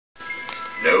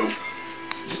Nope.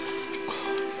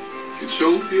 It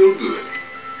sure feel good.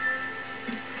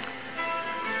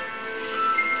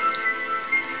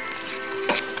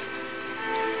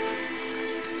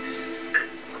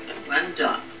 One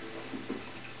dot.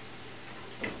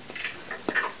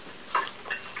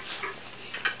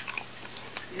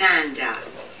 Nine dot.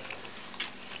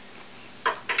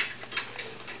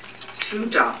 2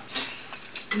 dots.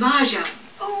 Marja.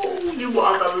 Oh, you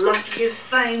are the luckiest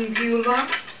thing, Beulah.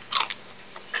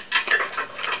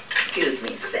 Excuse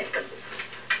me a second.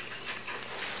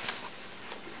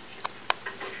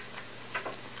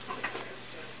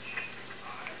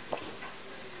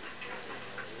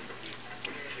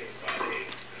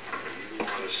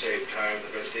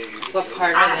 What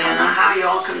part I of don't know there? how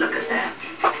y'all can look at that.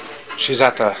 She's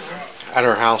at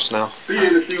her house now. See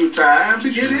it a few times to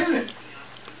get in it.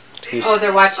 Oh,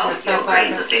 they're watching Oh, the your soap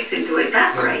brains opera. are fixing to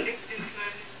evaporate.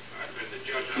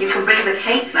 You can bring the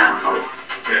cake now, Hope.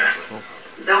 Yeah.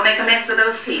 Don't make a mess with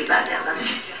those peas, Idella.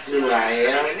 Do I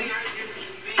am?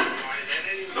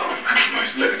 Lord, how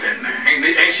much look at that now.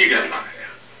 Ain't she got a lot of hair?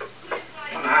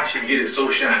 I don't know how she get it so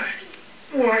shiny.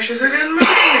 Washes it in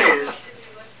my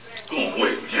Go on,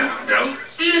 wait, yeah, Della.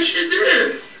 Yes, she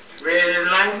did. Red and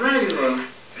like regular.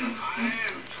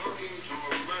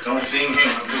 Don't seem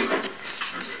human, too.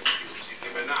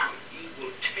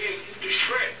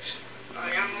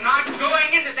 I am not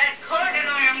going into that court, and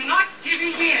I am not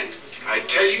giving in. I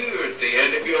tell you, you're at the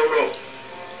end of your rope.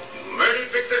 You murdered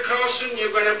Victor Carlson,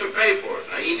 you're going to have to pay for it.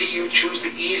 Now, either you choose the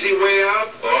easy way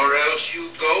out, or else you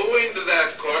go into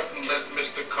that court and let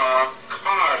Mr. Carr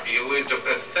carve you into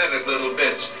pathetic little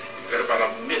bits. You've got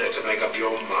about a minute to make up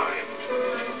your mind.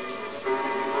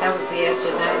 That was the edge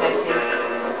of night, I think.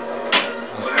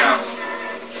 Well,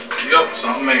 you up for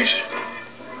something, ain't she?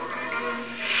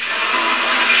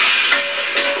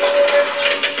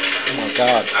 Oh my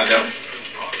God. Idella?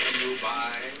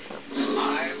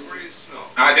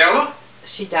 Idella?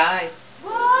 She died.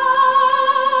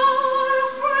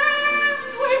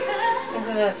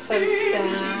 Isn't that so sad?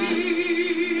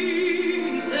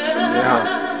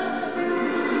 Yeah.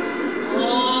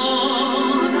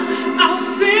 Our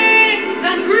sins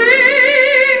and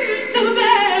griefs to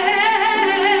bear.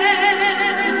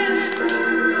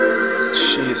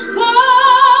 Jeez.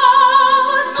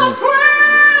 Was a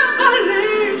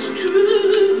privilege to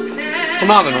carry. Well,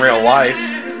 not in real life.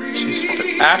 She's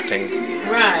acting.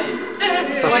 Right.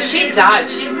 Well, she died.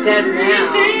 She's dead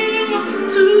now.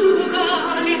 To